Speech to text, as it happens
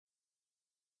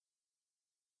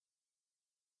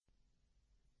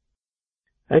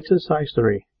Exercise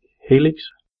 3, Helix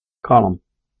column.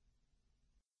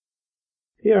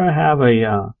 Here I have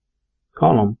a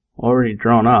column already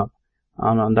drawn up,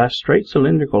 and on that straight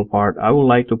cylindrical part I would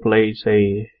like to place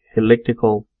a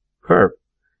elliptical curve.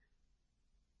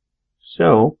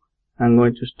 So I'm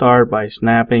going to start by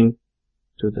snapping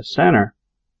to the center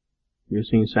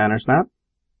using center snap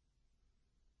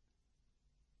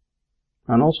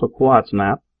and also quad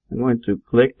snap. I'm going to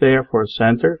click there for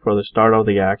center for the start of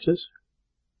the axis,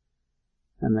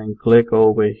 and then click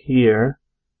over here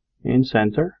in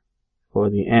center for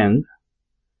the end.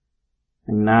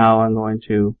 And now I'm going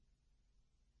to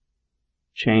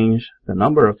change the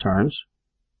number of turns.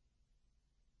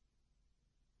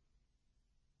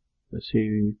 Let's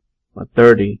see what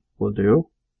 30 will do.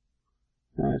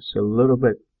 That's a little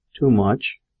bit too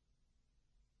much,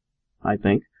 I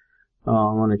think.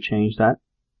 I'm going to change that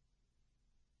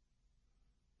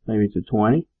maybe to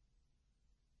 20.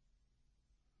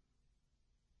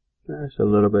 That's a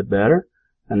little bit better.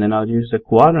 And then I'll use the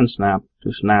quadrant snap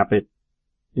to snap it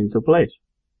into place.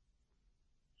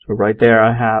 So right there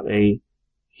I have a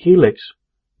helix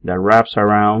that wraps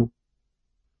around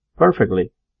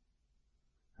perfectly.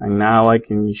 And now I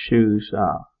can choose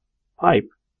pipe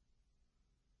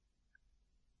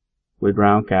with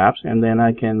round caps, and then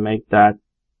I can make that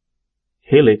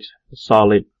helix a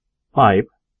solid pipe.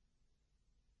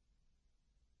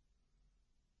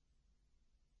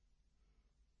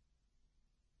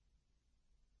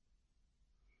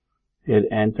 Hit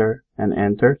enter and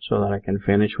enter so that I can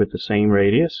finish with the same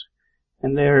radius.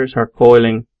 And there's our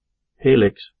coiling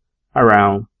helix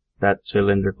around that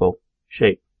cylindrical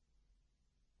shape.